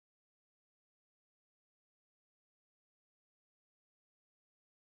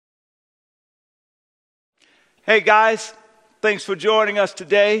Hey guys, thanks for joining us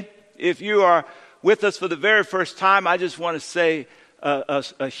today. If you are with us for the very first time, I just want to say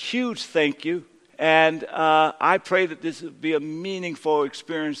a huge thank you. And I pray that this will be a meaningful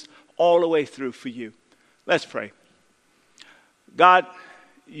experience all the way through for you. Let's pray. God,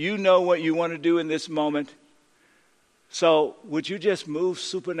 you know what you want to do in this moment. So would you just move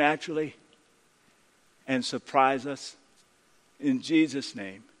supernaturally and surprise us? In Jesus'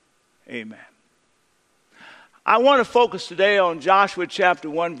 name, amen. I want to focus today on Joshua chapter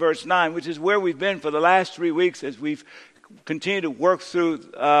 1, verse 9, which is where we've been for the last 3 weeks as we've continued to work through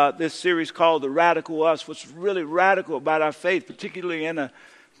this series called The Radical Us, what's really radical about our faith, particularly in a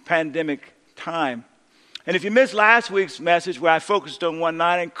pandemic time. And if you missed last week's message where I focused on 1:9,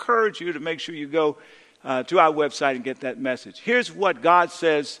 I encourage you to make sure you go to our website and get that message. Here's what God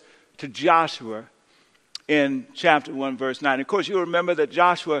says to Joshua in chapter 1, verse 9. Of course, you'll remember that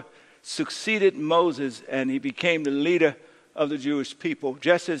Joshua succeeded Moses and he became the leader of the Jewish people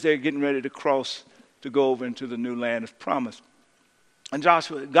just as they're getting ready to cross to go over into the new land of promise. And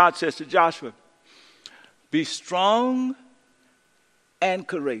God says to Joshua, be strong and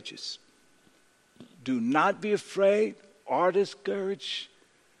courageous. Do not be afraid or discouraged,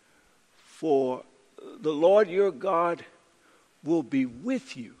 for the Lord your God will be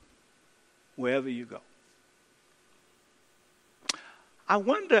with you wherever you go. I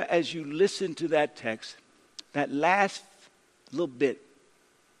wonder as you listen to that text, that last little bit,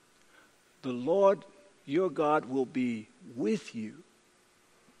 the Lord your God will be with you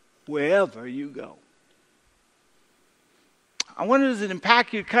wherever you go. I wonder, does it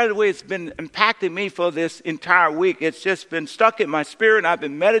impact you kind of the way it's been impacting me for this entire week? It's just been stuck in my spirit, and I've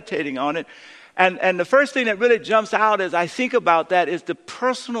been meditating on it. And the first thing that really jumps out as I think about that is the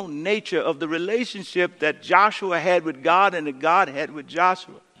personal nature of the relationship that Joshua had with God and that God had with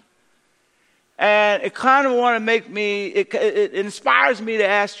Joshua. And it kind of want to make me, it inspires me to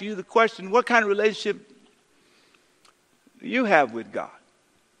ask you the question, what kind of relationship do you have with God?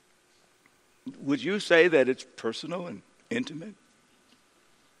 Would you say that it's personal and intimate?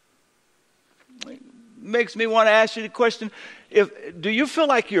 It makes me want to ask you the question, do you feel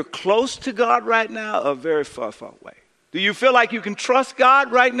like you're close to God right now or very far, far away? Do you feel like you can trust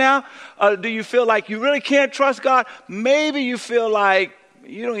God right now? Or do you feel like you really can't trust God? Maybe you feel like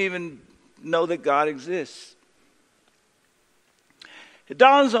you don't even know that God exists. It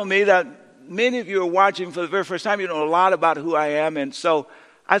dawns on me that many of you are watching for the very first time. You know a lot about who I am. And so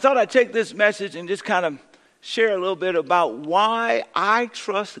I thought I'd take this message and just kind of share a little bit about why I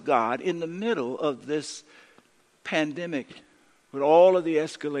trust God in the middle of this pandemic with all of the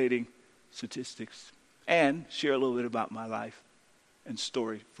escalating statistics, and share a little bit about my life and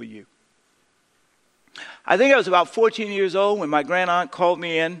story for you. I think I was about 14 years old when my grandaunt called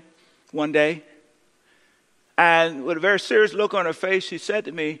me in one day, and with a very serious look on her face, she said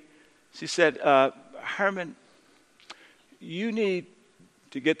to me, Herman, you need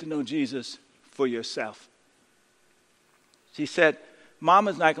to get to know Jesus for yourself. She said,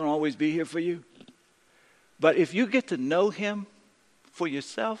 Mama's not going to always be here for you, but if you get to know him for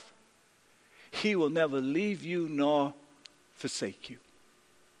yourself, he will never leave you nor forsake you.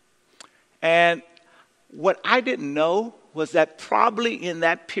 And what I didn't know was that probably in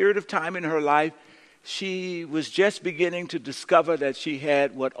that period of time in her life, she was just beginning to discover that she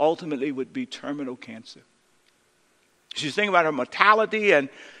had what ultimately would be terminal cancer. She was thinking about her mortality, and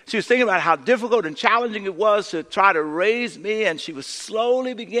she was thinking about how difficult and challenging it was to try to raise me, and she was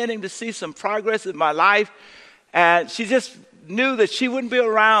slowly beginning to see some progress in my life, and she just knew that she wouldn't be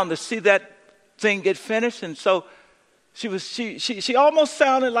around to see that thing get finished. And so she almost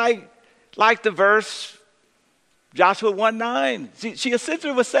sounded like the verse Joshua 1:9. She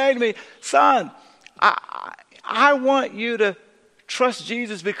essentially was saying to me, son, I want you to trust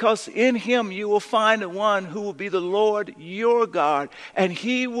Jesus because in him you will find the one who will be the Lord your God, and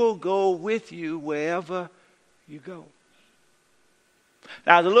he will go with you wherever you go.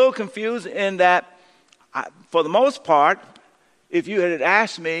 Now, I was a little confused in that, for the most part, if you had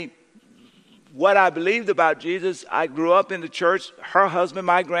asked me what I believed about Jesus, I grew up in the church. Her husband,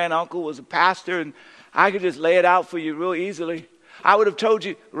 my granduncle, was a pastor, and I could just lay it out for you real easily. I would have told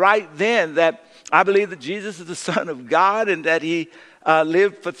you right then that I believe that Jesus is the Son of God and that he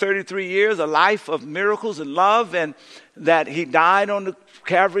lived for 33 years, a life of miracles and love, and that he died on the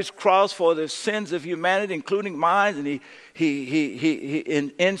Calvary's cross for the sins of humanity, including mine,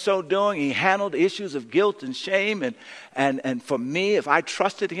 and in so doing, he handled issues of guilt and shame, and for me, if I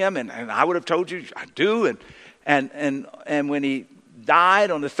trusted him, and I would have told you I do, and when he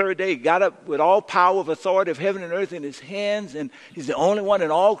died on the third day. He got up with all power of authority of heaven and earth in his hands, and he's the only one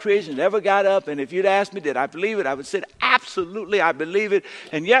in all creation that ever got up. And if you'd asked me, did I believe it? I would say, absolutely, I believe it.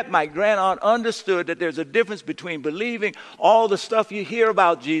 And yet my grandaunt understood that there's a difference between believing all the stuff you hear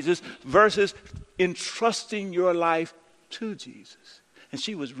about Jesus versus entrusting your life to Jesus. And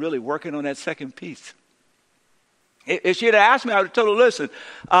she was really working on that second piece. If she had asked me, I would have told her, listen,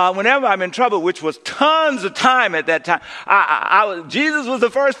 whenever I'm in trouble, which was tons of time at that time, Jesus was the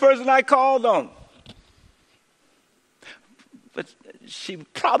first person I called on. But she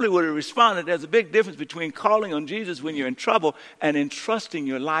probably would have responded, there's a big difference between calling on Jesus when you're in trouble and entrusting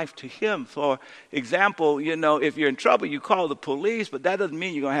your life to him. For example, if you're in trouble, you call the police, but that doesn't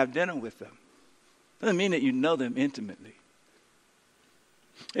mean you're going to have dinner with them. It doesn't mean that you know them intimately.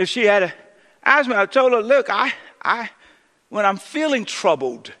 If she had asked me, I told her, look, when I'm feeling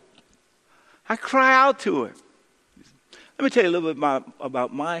troubled, I cry out to him. Let me tell you a little bit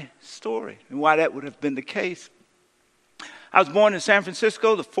about my story and why that would have been the case. I was born in San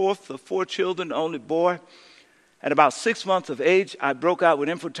Francisco, the fourth of four children, the only boy. At about 6 months of age, I broke out with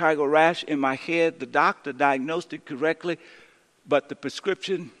impetigo rash in my head. The doctor diagnosed it correctly, but the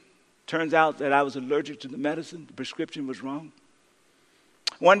prescription, turns out that I was allergic to the medicine. The prescription was wrong.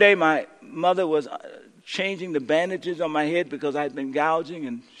 One day, my mother was changing the bandages on my head because I had been gouging,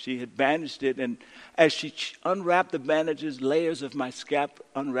 and she had bandaged it. And as she unwrapped the bandages, layers of my scalp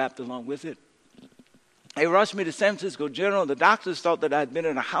unwrapped along with it. They rushed me to San Francisco General. The doctors thought that I had been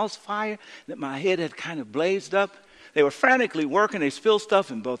in a house fire, that my head had kind of blazed up. They were frantically working. They spilled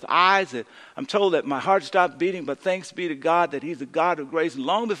stuff in both eyes. I'm told that my heart stopped beating, but thanks be to God that he's the God of grace. And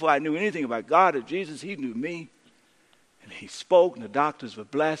long before I knew anything about God or Jesus, he knew me. And he spoke, and the doctors were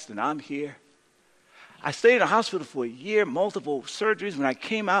blessed, and I'm here. I stayed in the hospital for a year, multiple surgeries. When I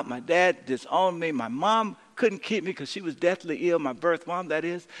came out, my dad disowned me. My mom couldn't keep me because she was deathly ill, my birth mom, that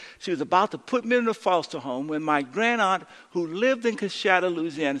is. She was about to put me in a foster home when my grandaunt, who lived in Coshada,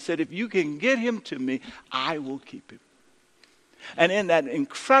 Louisiana, said, if you can get him to me, I will keep him. And in that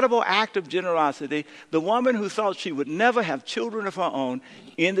incredible act of generosity, the woman who thought she would never have children of her own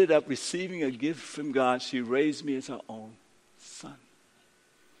ended up receiving a gift from God. She raised me as her own son.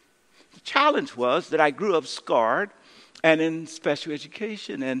 The challenge was that I grew up scarred and in special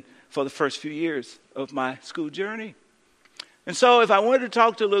education and for the first few years of my school journey. And so if I wanted to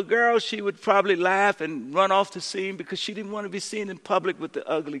talk to a little girl, she would probably laugh and run off the scene because she didn't want to be seen in public with the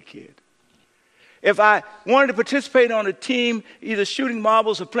ugly kid. If I wanted to participate on a team, either shooting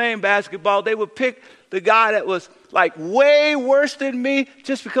marbles or playing basketball, they would pick the guy that was like way worse than me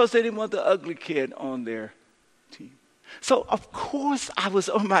just because they didn't want the ugly kid on their team. So, of course, I was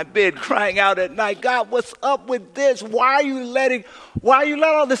on my bed crying out at night, God, what's up with this? Why you let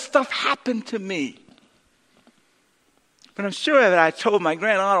all this stuff happen to me? But I'm sure that I told my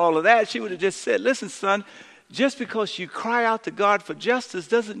grandaunt all of that, she would have just said, listen, son, just because you cry out to God for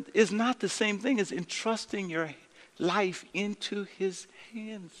justice is not the same thing as entrusting your life into his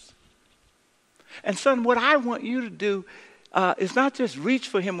hands. And son, what I want you to do is not just reach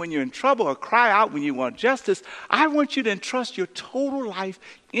for him when you're in trouble or cry out when you want justice. I want you to entrust your total life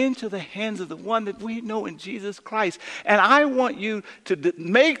into the hands of the one that we know in Jesus Christ. And I want you to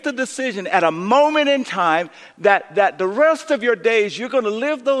make the decision at a moment in time that the rest of your days, you're going to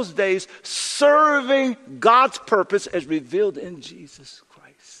live those days serving God's purpose as revealed in Jesus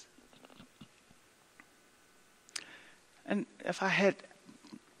Christ. And if I had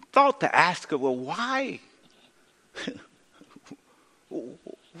thought to ask her, well, why?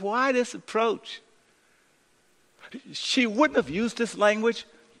 Why this approach? She wouldn't have used this language,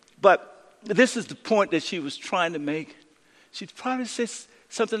 but this is the point that she was trying to make. She'd probably say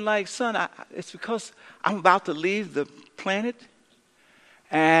something like, son, it's because I'm about to leave the planet,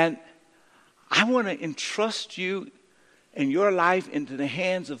 and I want to entrust you and your life into the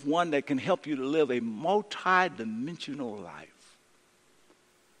hands of one that can help you to live a multi-dimensional life.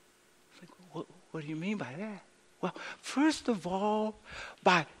 Like, what do you mean by that? Well, first of all,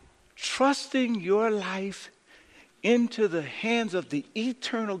 by trusting your life into the hands of the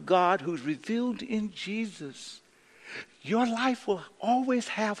eternal God who's revealed in Jesus, your life will always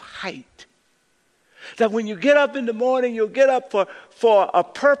have height. That when you get up in the morning, you'll get up for a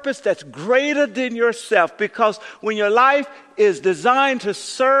purpose that's greater than yourself. Because when your life is designed to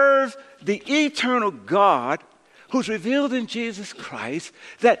serve the eternal God who's revealed in Jesus Christ,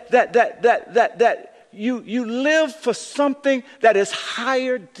 that you live for something that is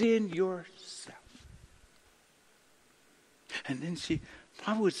higher than yourself. And then she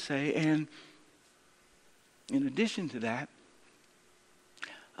probably would say, and in addition to that,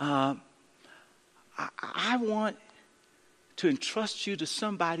 I want to entrust you to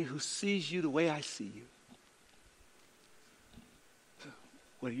somebody who sees you the way I see you.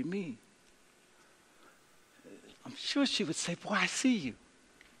 What do you mean? I'm sure she would say, boy, I see you.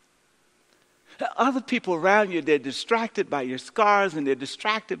 Other people around you, they're distracted by your scars and they're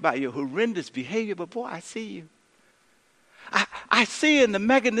distracted by your horrendous behavior, but boy, I see you. I see in the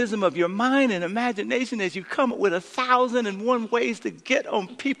mechanism of your mind and imagination as you come up with 1,001 ways to get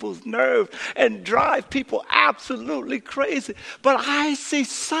on people's nerves and drive people absolutely crazy. But I see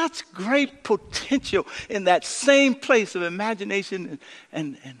such great potential in that same place of imagination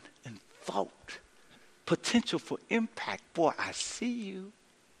and thought. Potential for impact. Boy, I see you.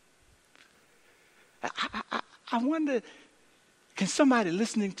 I wonder, can somebody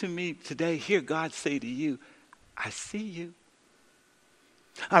listening to me today hear God say to you, I see you?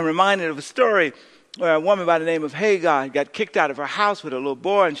 I'm reminded of a story where a woman by the name of Hagar got kicked out of her house with a little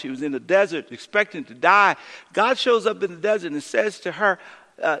boy, and she was in the desert expecting to die. God shows up in the desert and says to her,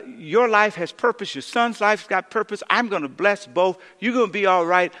 your life has purpose. Your son's life's got purpose. I'm going to bless both. You're going to be all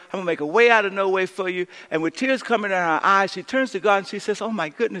right. I'm going to make a way out of no way for you. And with tears coming in her eyes, she turns to God and she says, oh my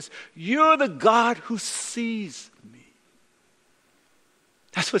goodness, you're the God who sees me.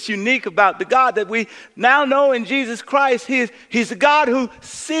 That's what's unique about the God that we now know in Jesus Christ. He's the God who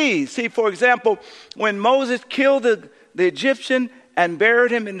sees. See, for example, when Moses killed the Egyptian and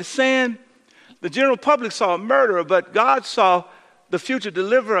buried him in the sand, the general public saw a murderer, but God saw the future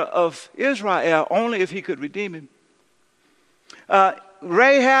deliverer of Israel only if he could redeem him.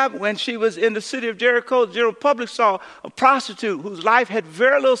 Rahab, when she was in the city of Jericho, the general public saw a prostitute whose life had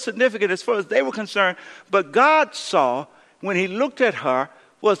very little significance as far as they were concerned. But God saw, when he looked at her,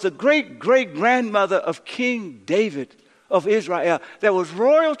 was the great-great-grandmother of King David of Israel. There was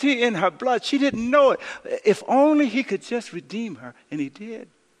royalty in her blood. She didn't know it. If only he could just redeem her, and he did.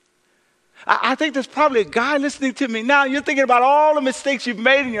 I think there's probably a guy listening to me now. You're thinking about all the mistakes you've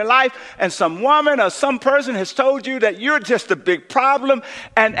made in your life, and some woman or some person has told you that you're just a big problem,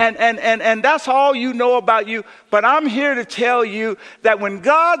 and that's all you know about you. But I'm here to tell you that when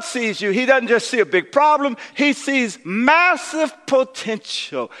God sees you, he doesn't just see a big problem. He sees massive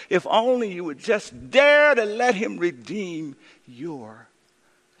potential. If only you would just dare to let him redeem your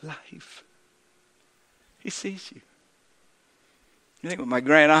life. He sees you. You think what my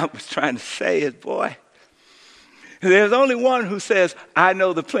grand aunt was trying to say is, boy, there's only one who says, I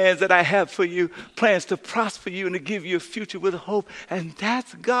know the plans that I have for you, plans to prosper you and to give you a future with hope, and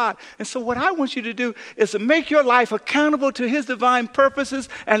that's God. And so what I want you to do is to make your life accountable to his divine purposes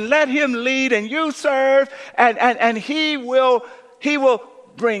and let him lead and you serve, and he will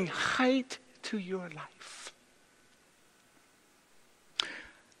bring height to your life.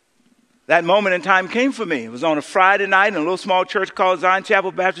 That moment in time came for me. It was on a Friday night in a little small church called Zion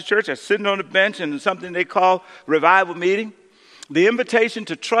Chapel Baptist Church. I was sitting on the bench in something they call revival meeting. The invitation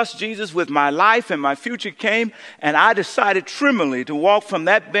to trust Jesus with my life and my future came, and I decided tremblingly to walk from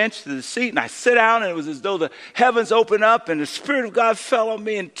that bench to the seat, and I sit down, and it was as though the heavens opened up, and the Spirit of God fell on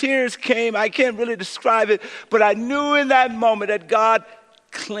me, and tears came. I can't really describe it, but I knew in that moment that God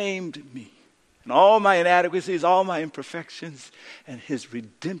claimed me. And all my inadequacies, all my imperfections, and his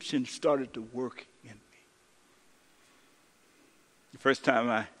redemption started to work in me. The first time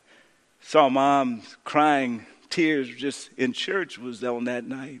I saw Mom crying tears just in church was on that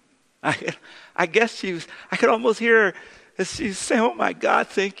night. I guess I could almost hear her as she was saying, oh my God,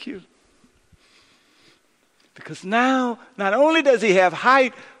 thank you. Because now, not only does he have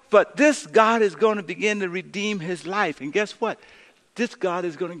height, but this God is going to begin to redeem his life. And guess what? This God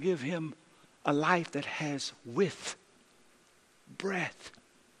is going to give him a life that has width, breadth,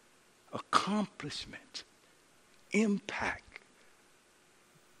 accomplishment, impact,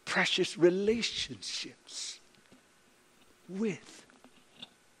 precious relationships, width,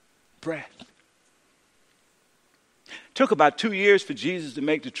 breadth. It took about 2 years for Jesus to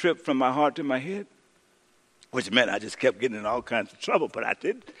make the trip from my heart to my head, which meant I just kept getting in all kinds of trouble, but I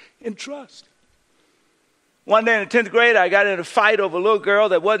did in trust. One day in the 10th grade, I got in a fight over a little girl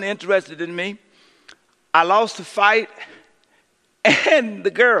that wasn't interested in me. I lost the fight and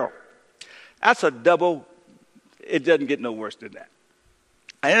the girl. That's a double. It doesn't get no worse than that.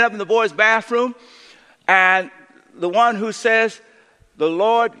 I ended up in the boys' bathroom, and the one who says, the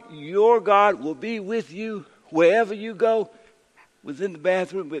Lord, your God, will be with you wherever you go, was in the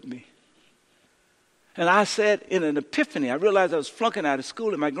bathroom with me. And I said, in an epiphany, I realized I was flunking out of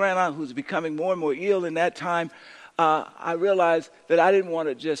school, and my grandaunt, who was becoming more and more ill in that time, I realized that I didn't want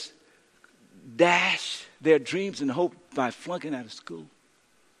to just dash their dreams and hope by flunking out of school.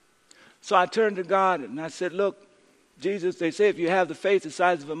 So I turned to God, and I said, look, Jesus, they say if you have the faith the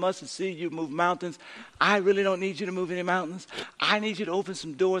size of a mustard seed, you move mountains. I really don't need you to move any mountains. I need you to open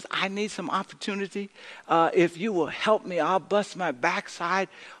some doors. I need some opportunity. If you will help me, I'll bust my backside.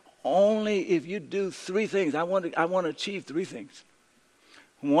 Only if you do three things. I want to achieve three things.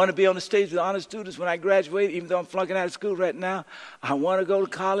 I want to be on the stage with honor students when I graduate, even though I'm flunking out of school right now. I want to go to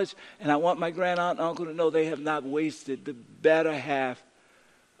college, and I want my grandaunt and uncle to know they have not wasted the better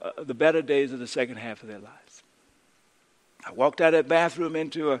days of the second half of their lives. I walked out of that bathroom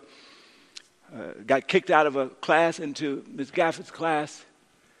got kicked out of a class into Ms. Gafford's class.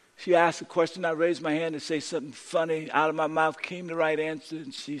 She asked a question. I raised my hand to say something funny. Out of my mouth came the right answer,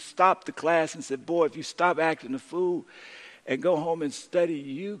 and she stopped the class and said, boy, if you stop acting a fool and go home and study,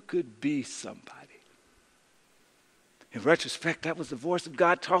 you could be somebody. In retrospect, that was the voice of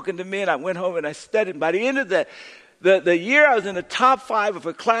God talking to me, and I went home and I studied. By the end of the year, I was in the top 5 of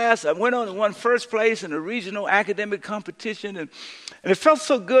a class. I went on and won first place in a regional academic competition, and it felt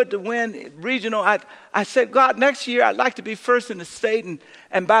so good to win regional. I said, God, next year I'd like to be first in the state,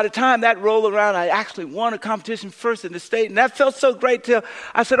 and by the time that rolled around, I actually won a competition first in the state, and that felt so great till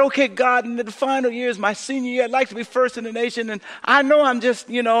I said, okay, God, in the final year is my senior year. I'd like to be first in the nation, and I know I'm just,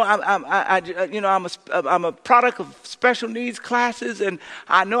 I'm a product of special needs classes, and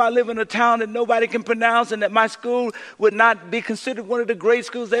I know I live in a town that nobody can pronounce, and that my school would not be considered one of the great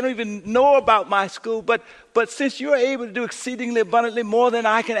schools. They don't even know about my school, but since you're able to do exceedingly abundantly more than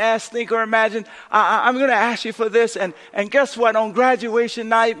I can ask, think, or imagine, I'm going to ask you for this. And guess what? On graduation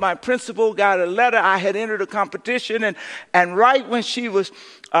night, my principal got a letter. I had entered a competition, and right when she was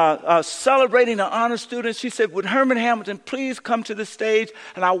celebrating the honor students, she said, would Herman Hamilton please come to the stage?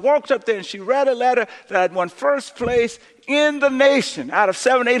 And I walked up there, and she read a letter that I'd won first place in the nation out of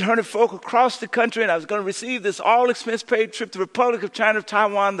 700-800 folk across the country, and I was going to receive this all-expense-paid trip to the Republic of China, of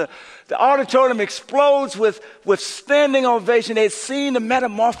Taiwan. The auditorium explodes with standing ovation. They had seen the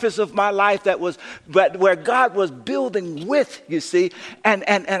metamorphosis of my life where God was building with, you see. And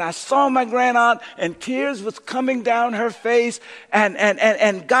I saw my grandaunt, and tears was coming down her face,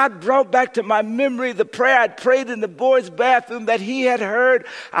 and God brought back to my memory the prayer I'd prayed in the boys' bathroom that he had heard.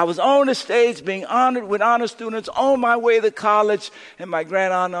 I was on the stage being honored with honor students on my way to college, and my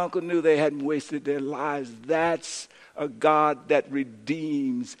grandaunt and uncle knew they hadn't wasted their lives. That's a God that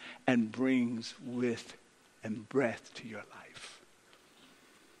redeems and brings width and breadth to your life.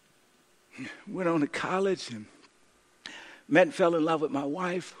 Went on to college and met and fell in love with my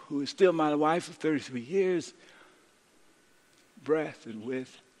wife, who is still my wife for 33 years. Breadth and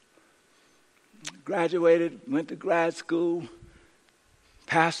width. Graduated, went to grad school,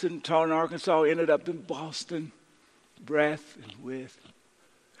 pastored and taught in Arkansas, ended up in Boston. Breadth and width.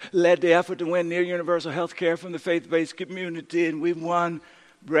 Led the effort to win near universal health care from the faith-based community, and we won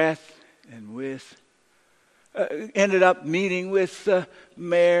breadth and width. Ended up meeting with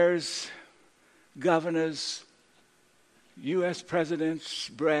mayors, governors, U.S. presidents,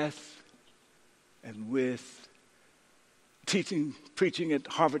 breadth and width. Preaching at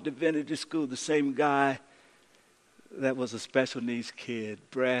Harvard Divinity School, the same guy that was a special needs kid,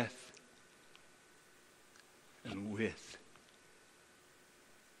 breadth and width.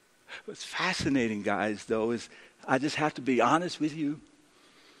 What's fascinating, guys, though, is I just have to be honest with you.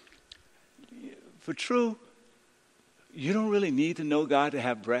 For true, you don't really need to know God to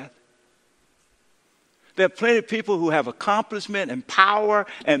have breath. There are plenty of people who have accomplishment and power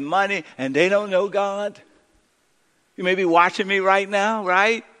and money, and they don't know God. You may be watching me right now,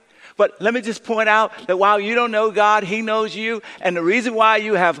 right? But let me just point out that while you don't know God, he knows you. And the reason why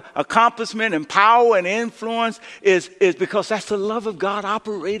you have accomplishment and power and influence is because that's the love of God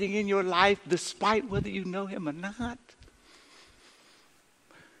operating in your life, despite whether you know him or not.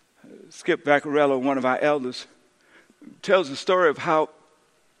 Skip Vaccarello, one of our elders, tells the story of how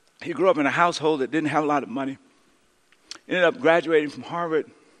he grew up in a household that didn't have a lot of money. Ended up graduating from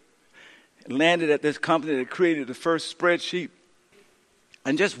Harvard, landed at this company that created the first spreadsheet,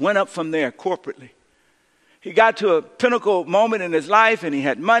 and just went up from there corporately. He got to a pinnacle moment in his life, and he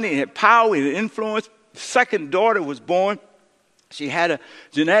had money, he had power, he had influence. Second daughter was born. She had a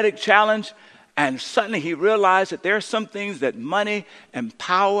genetic challenge, and suddenly he realized that there are some things that money and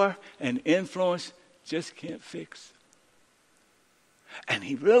power and influence just can't fix. And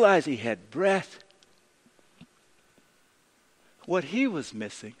he realized he had breath. What he was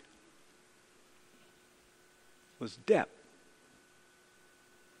missing was depth,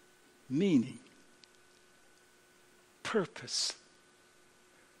 meaning, purpose.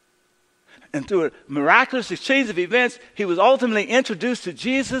 And through a miraculous exchange of events, he was ultimately introduced to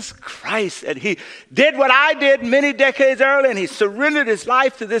Jesus Christ. And he did what I did many decades earlier, and he surrendered his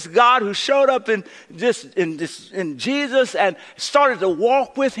life to this God who showed up in Jesus and started to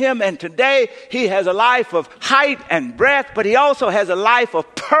walk with him. And today he has a life of height and breadth, but he also has a life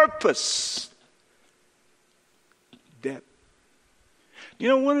of purpose. Depth. You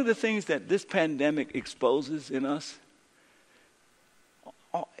know, one of the things that this pandemic exposes in us,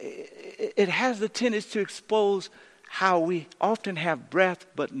 it has the tendency to expose how we often have breadth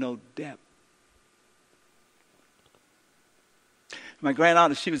but no depth. My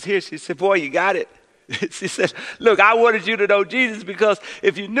grandaunt, she was here, she said, boy, you got it. She said, look, I wanted you to know Jesus because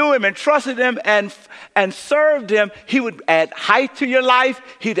if you knew him and trusted him and served him, he would add height to your life.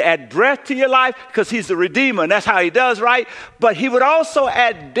 He'd add breadth to your life because he's the Redeemer, and that's how he does, right? But he would also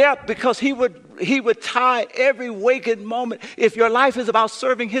add depth because he would tie every waking moment. If your life is about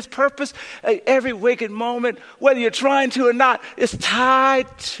serving his purpose, every waking moment, whether you're trying to or not, is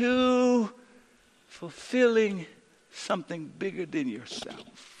tied to fulfilling something bigger than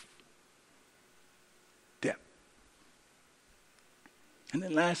yourself. Depth. And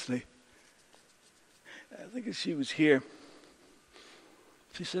then lastly, I think as she was here,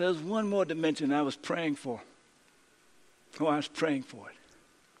 she said, there's one more dimension I was praying for. Oh, I was praying for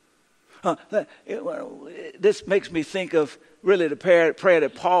it. This makes me think of really the prayer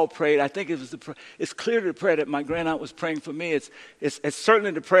that Paul prayed. I think it's clearly the prayer that my grandaunt was praying for me. It's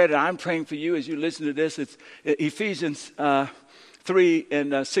certainly the prayer that I'm praying for you as you listen to this. It's Ephesians 3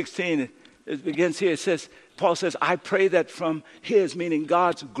 and 16. It begins here. It says, Paul says, I pray that from his, meaning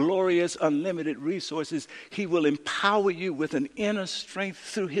God's glorious, unlimited resources, he will empower you with an inner strength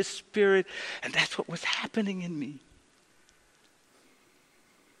through his Spirit. And that's what was happening in me.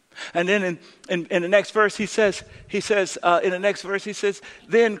 And then in the next verse, he says,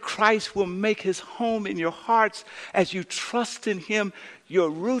 then Christ will make his home in your hearts. As you trust in him, your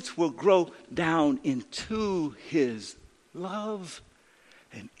roots will grow down into his love.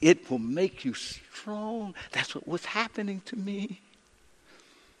 And it will make you strong. That's what was happening to me.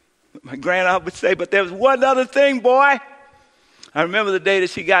 My grandaunt would say, but there was one other thing, boy. I remember the day that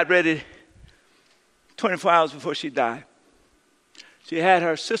she got ready, 24 hours before she died. She had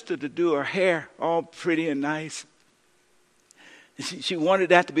her sister to do her hair, all pretty and nice. She wanted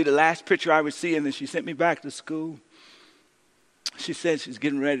that to be the last picture I would see, and then she sent me back to school. She said she's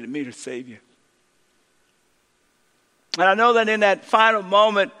getting ready to meet her Savior. And I know that in that final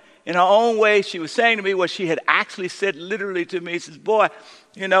moment, in her own way, she was saying to me what she had actually said literally to me. She says, boy,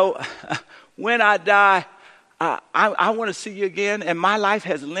 you know, when I die, I want to see you again, and my life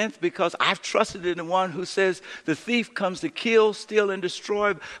has length because I've trusted in the one who says the thief comes to kill, steal, and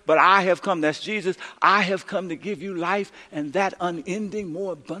destroy, but I have come, that's Jesus, I have come to give you life, and that unending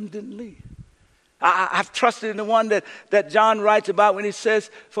more abundantly. I've trusted in the one that John writes about when he says,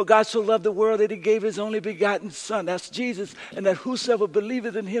 for God so loved the world that he gave his only begotten Son, that's Jesus, and that whosoever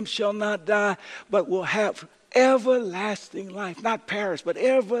believeth in him shall not die, but will have everlasting life, not perish, but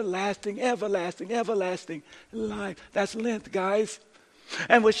everlasting life. That's length, guys.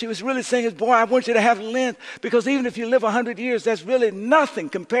 And what she was really saying is, boy, I want you to have length because even if you live 100 years, that's really nothing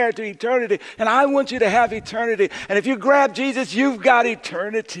compared to eternity. And I want you to have eternity. And if you grab Jesus, you've got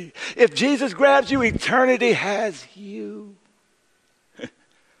eternity. If Jesus grabs you, eternity has you. And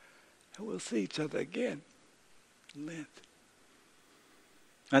we'll see each other again. Length.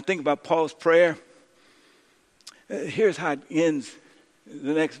 I think about Paul's prayer. Here's how it ends.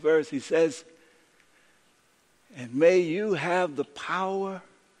 The next verse, he says, and may you have the power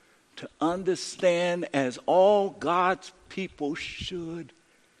to understand, as all God's people should,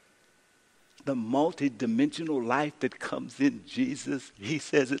 the multidimensional life that comes in Jesus. He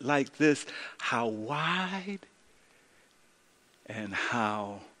says it like this, how wide and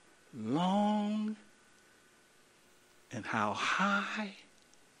how long and how high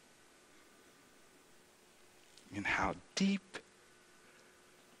and how deep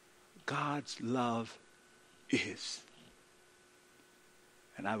God's love is.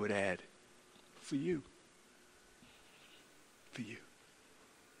 And I would add, for you. For you.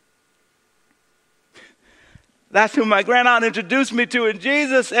 That's who my grandaunt introduced me to in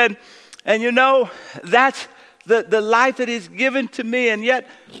Jesus. And you know, that's the life that he's given to me. And yet,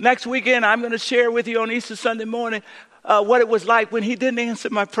 next weekend, I'm going to share with you on Easter Sunday morning what it was like when he didn't answer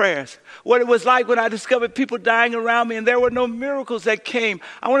my prayers. What it was like when I discovered people dying around me and there were no miracles that came.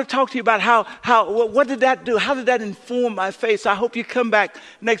 I want to talk to you about what did that do? How did that inform my faith? So I hope you come back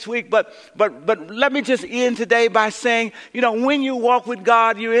next week. But let me just end today by saying, you know, when you walk with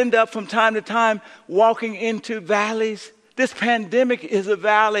God, you end up from time to time walking into valleys. This pandemic is a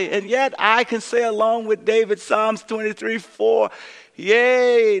valley, and yet I can say along with David, Psalms 23:4,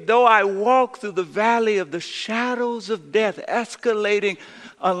 yea, though I walk through the valley of the shadows of death, escalating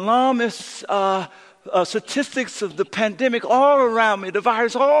alarmist statistics of the pandemic all around me, the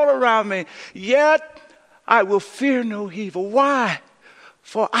virus all around me, yet I will fear no evil. Why?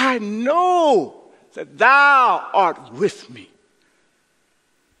 For I know that thou art with me.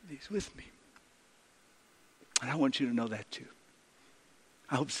 He's with me. And I want you to know that too.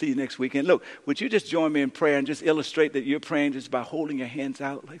 I hope to see you next weekend. Look, would you just join me in prayer and just illustrate that you're praying just by holding your hands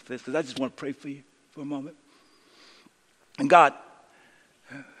out like this? Because I just want to pray for you for a moment. And God,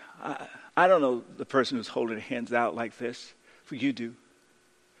 I don't know the person who's holding their hands out like this, for you do.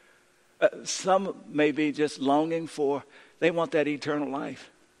 Some may be just longing for, they want that eternal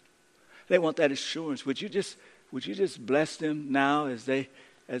life. They want that assurance. Would you just bless them now as they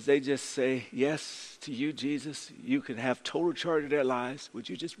just say yes to you, Jesus? You can have total charge of their lives. Would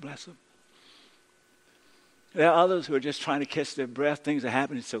you just bless them? There are others who are just trying to catch their breath. Things are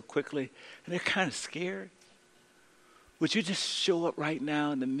happening so quickly, and they're kind of scared. Would you just show up right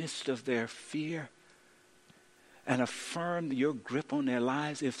now in the midst of their fear and affirm your grip on their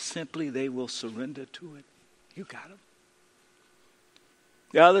lives if simply they will surrender to it? You got them.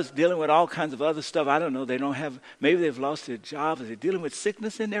 The others dealing with all kinds of other stuff. I don't know. They don't have, maybe they've lost their jobs. They're dealing with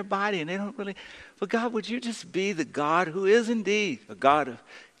sickness in their body and they don't really. But God, would you just be the God who is indeed a God of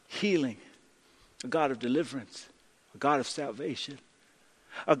healing, a God of deliverance, a God of salvation,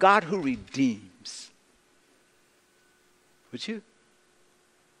 a God who redeems. Would you?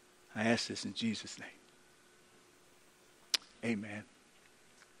 I ask this in Jesus' name. Amen.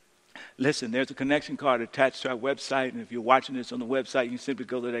 Listen, there's a connection card attached to our website, and if you're watching this on the website, you can simply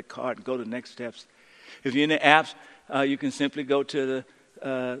go to that card and go to the next steps. If you're in the apps, you can simply go to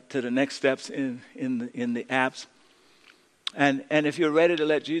the next steps in the apps. And if you're ready to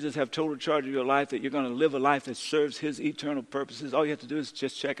let Jesus have total charge of your life, that you're going to live a life that serves his eternal purposes, all you have to do is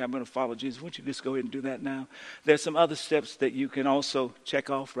just check, I'm going to follow Jesus. Won't you just go ahead and do that now? There's some other steps that you can also check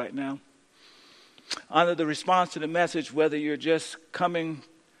off right now. Under the response to the message, whether you're just coming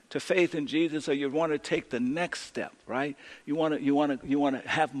to faith in Jesus or you want to take the next step, right? You want to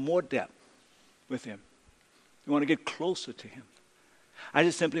have more depth with him. You want to get closer to him. I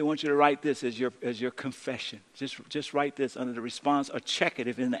just simply want you to write this as your confession. Just write this under the response, or check it.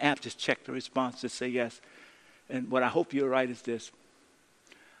 If in the app, just check the response. Just say yes. And what I hope you'll write is this: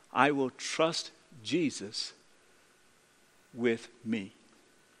 I will trust Jesus with me.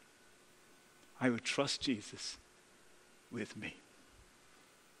 I will trust Jesus with me.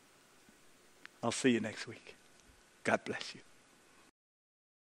 I'll see you next week. God bless you.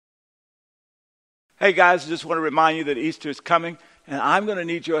 Hey guys, I just want to remind you that Easter is coming, and I'm going to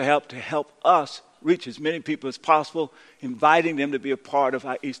need your help to help us reach as many people as possible, inviting them to be a part of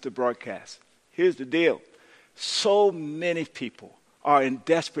our Easter broadcast. Here's the deal. So many people are in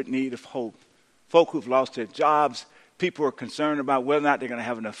desperate need of hope. Folk who've lost their jobs, people who are concerned about whether or not they're going to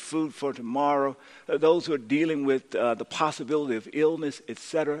have enough food for tomorrow, those who are dealing with the possibility of illness,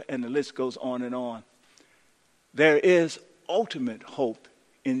 etc., and the list goes on and on. There is ultimate hope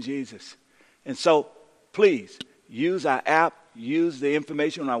in Jesus. And so, please, use our app, use the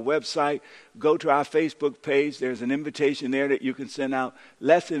information on our website, go to our Facebook page. There's an invitation there that you can send out.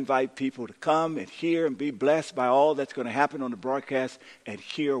 Let's invite people to come and hear and be blessed by all that's going to happen on the broadcast and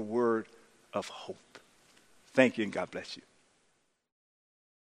hear a word of hope. Thank you, and God bless you.